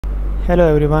Hello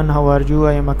everyone, how are you?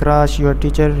 I am Akrash, your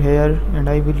teacher here, and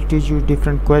I will teach you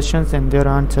different questions and their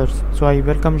answers. So I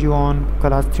welcome you on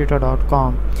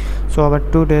classtheta.com. So our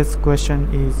today's question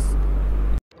is,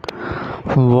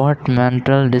 What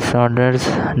mental disorders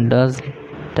does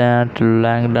Tate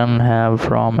Langdon have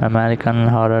from American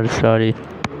Horror Story?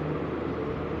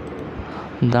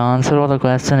 The answer of the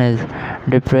question is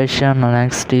depression,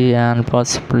 anxiety, and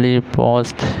possibly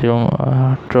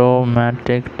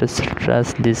post-traumatic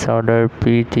stress disorder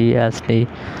 (PTSD).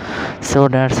 So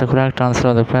that's the correct answer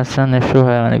of the question. If you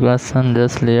have any question,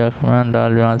 just leave a comment.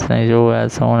 I'll be answering you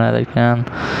as soon as I can.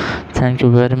 Thank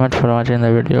you very much for watching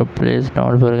the video. Please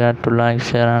don't forget to like,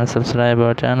 share, and subscribe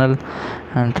our channel.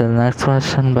 Until next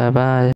question, bye bye.